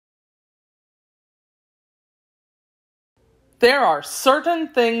There are certain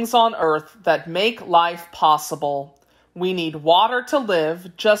things on Earth that make life possible. We need water to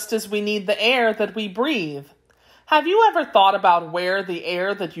live, just as we need the air that we breathe. Have you ever thought about where the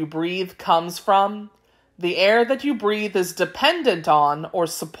air that you breathe comes from? The air that you breathe is dependent on or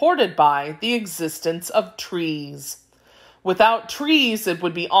supported by the existence of trees. Without trees, it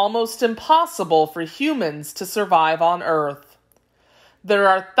would be almost impossible for humans to survive on Earth. There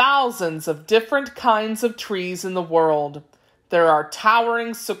are thousands of different kinds of trees in the world. There are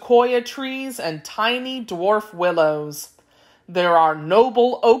towering sequoia trees and tiny dwarf willows. There are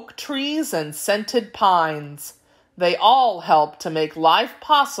noble oak trees and scented pines. They all help to make life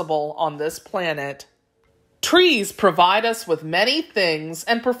possible on this planet. Trees provide us with many things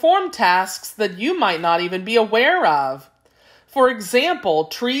and perform tasks that you might not even be aware of. For example,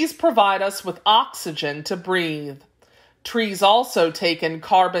 trees provide us with oxygen to breathe. Trees also take in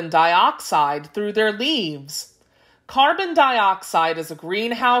carbon dioxide through their leaves. Carbon dioxide is a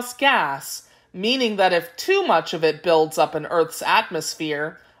greenhouse gas, meaning that if too much of it builds up in Earth's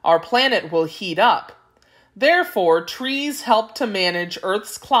atmosphere, our planet will heat up. Therefore, trees help to manage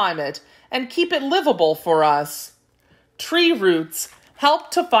Earth's climate and keep it livable for us. Tree roots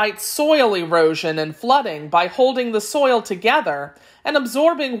help to fight soil erosion and flooding by holding the soil together and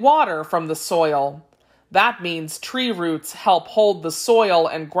absorbing water from the soil. That means tree roots help hold the soil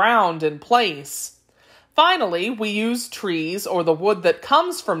and ground in place. Finally, we use trees, or the wood that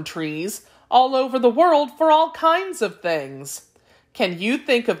comes from trees, all over the world for all kinds of things. Can you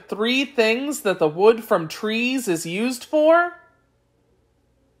think of 3 things that the wood from trees is used for?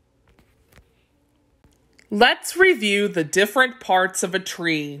 Let's review the different parts of a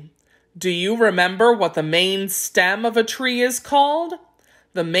tree. Do you remember what the main stem of a tree is called?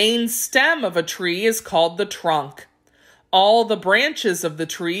 The main stem of a tree is called the trunk. All the branches of the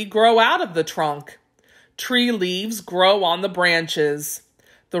tree grow out of the trunk. Tree leaves grow on the branches.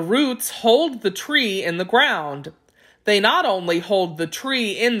 The roots hold the tree in the ground. They not only hold the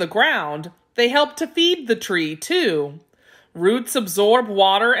tree in the ground, they help to feed the tree too. Roots absorb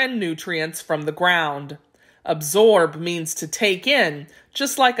water and nutrients from the ground. Absorb means to take in,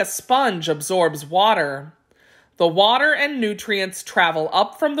 just like a sponge absorbs water. The water and nutrients travel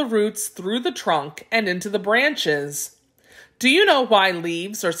up from the roots through the trunk and into the branches. Do you know why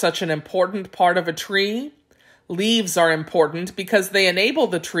leaves are such an important part of a tree? Leaves are important because they enable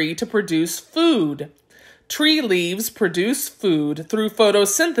the tree to produce food. Tree leaves produce food through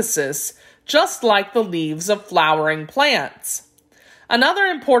photosynthesis, just like the leaves of flowering plants. Another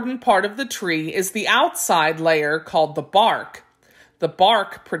important part of the tree is the outside layer called the bark. The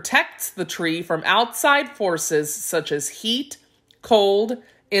bark protects the tree from outside forces such as heat, cold,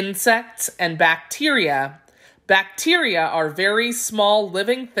 insects, and bacteria. Bacteria are very small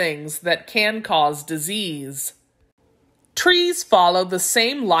living things that can cause disease. Trees follow the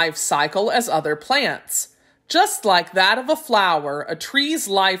same life cycle as other plants. Just like that of a flower, a tree's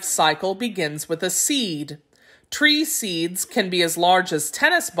life cycle begins with a seed. Tree seeds can be as large as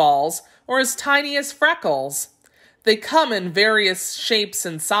tennis balls or as tiny as freckles. They come in various shapes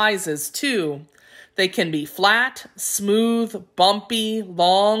and sizes too. They can be flat, smooth, bumpy,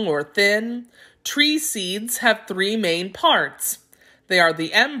 long, or thin. Tree seeds have 3 main parts. They are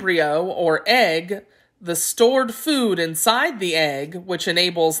the embryo, or egg, the stored food inside the egg, which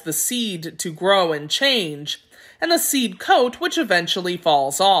enables the seed to grow and change, and the seed coat, which eventually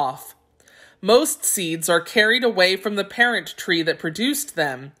falls off. Most seeds are carried away from the parent tree that produced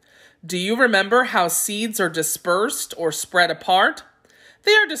them. Do you remember how seeds are dispersed or spread apart?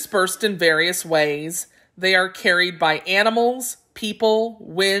 They are dispersed in various ways. They are carried by animals, people,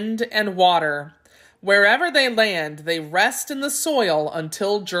 wind, and water. Wherever they land, they rest in the soil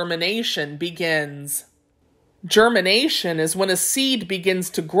until germination begins. Germination is when a seed begins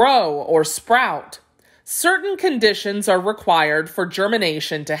to grow or sprout. Certain conditions are required for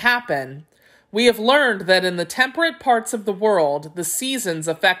germination to happen. We have learned that in the temperate parts of the world, the seasons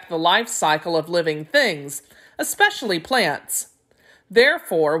affect the life cycle of living things, especially plants.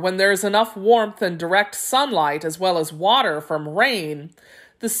 Therefore, when there is enough warmth and direct sunlight as well as water from rain,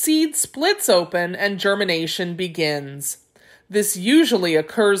 the seed splits open and germination begins. This usually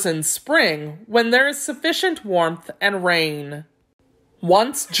occurs in spring when there is sufficient warmth and rain.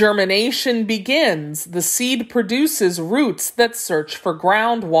 Once germination begins, the seed produces roots that search for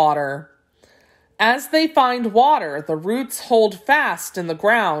groundwater. As they find water, the roots hold fast in the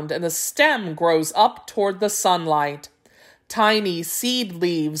ground and the stem grows up toward the sunlight. Tiny seed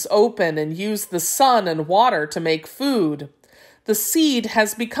leaves open and use the sun and water to make food. The seed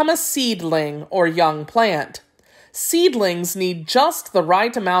has become a seedling or young plant. Seedlings need just the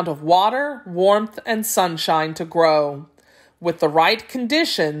right amount of water, warmth, and sunshine to grow. With the right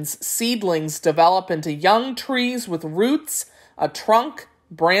conditions, seedlings develop into young trees with roots, a trunk,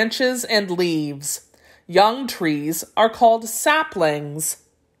 branches, and leaves. Young trees are called saplings.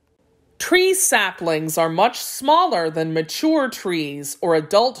 Tree saplings are much smaller than mature trees or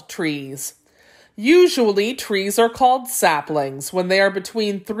adult trees. Usually, trees are called saplings when they are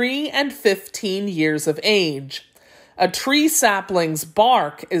between 3 and 15 years of age. A tree sapling's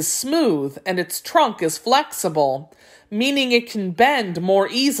bark is smooth and its trunk is flexible, meaning it can bend more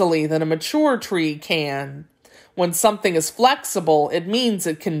easily than a mature tree can. When something is flexible, it means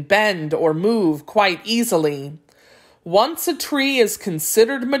it can bend or move quite easily. Once a tree is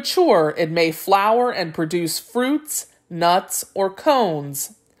considered mature, it may flower and produce fruits, nuts, or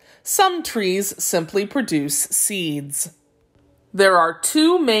cones. Some trees simply produce seeds. There are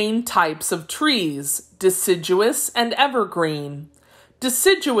two main types of trees, deciduous and evergreen.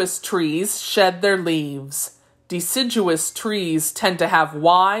 Deciduous trees shed their leaves. Deciduous trees tend to have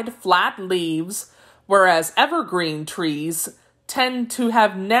wide, flat leaves, whereas evergreen trees tend to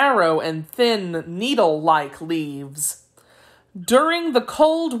have narrow and thin, needle-like leaves. During the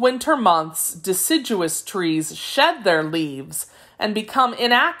cold winter months, deciduous trees shed their leaves and become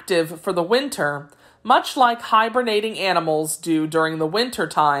inactive for the winter, much like hibernating animals do during the winter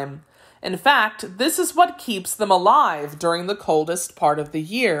time. In fact, this is what keeps them alive during the coldest part of the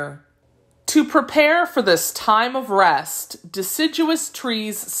year. To prepare for this time of rest, deciduous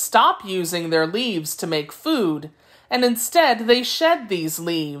trees stop using their leaves to make food, and instead they shed these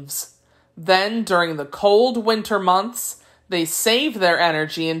leaves. Then, during the cold winter months, they save their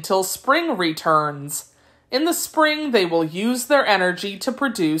energy until spring returns. In the spring, they will use their energy to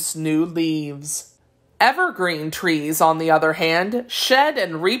produce new leaves. Evergreen trees, on the other hand, shed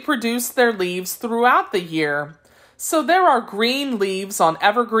and reproduce their leaves throughout the year. So there are green leaves on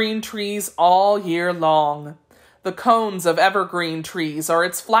evergreen trees all year long. The cones of evergreen trees are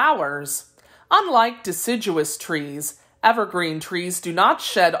its flowers. Unlike deciduous trees, evergreen trees do not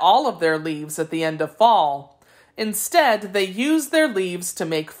shed all of their leaves at the end of fall. Instead, they use their leaves to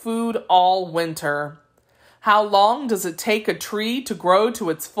make food all winter. How long does it take a tree to grow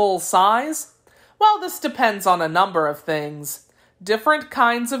to its full size? Well, this depends on a number of things. Different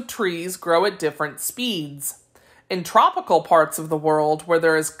kinds of trees grow at different speeds. In tropical parts of the world, where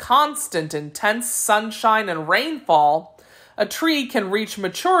there is constant intense sunshine and rainfall, a tree can reach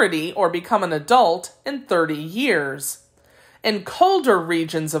maturity or become an adult in 30 years. In colder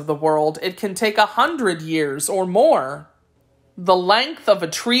regions of the world, it can take 100 years or more. The length of a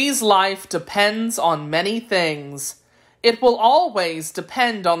tree's life depends on many things. It will always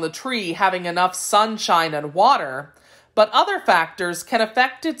depend on the tree having enough sunshine and water, but other factors can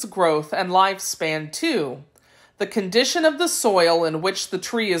affect its growth and lifespan too. The condition of the soil in which the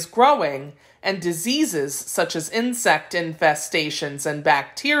tree is growing and diseases such as insect infestations and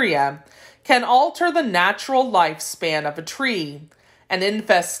bacteria can alter the natural lifespan of a tree. An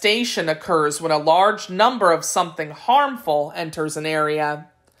infestation occurs when a large number of something harmful enters an area.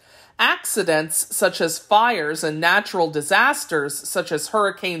 Accidents such as fires and natural disasters such as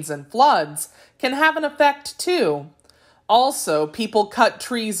hurricanes and floods can have an effect too. Also, people cut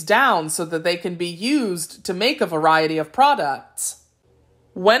trees down so that they can be used to make a variety of products.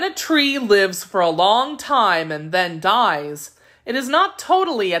 When a tree lives for a long time and then dies, it is not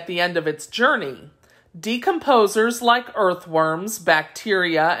totally at the end of its journey. Decomposers like earthworms,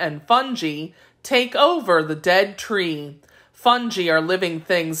 bacteria, and fungi take over the dead tree. Fungi are living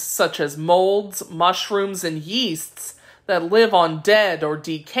things such as molds, mushrooms, and yeasts that live on dead or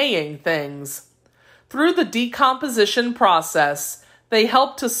decaying things. Through the decomposition process, they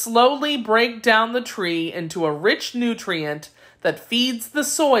help to slowly break down the tree into a rich nutrient that feeds the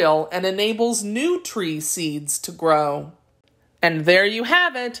soil and enables new tree seeds to grow. And there you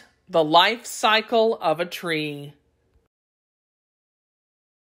have it, the life cycle of a tree.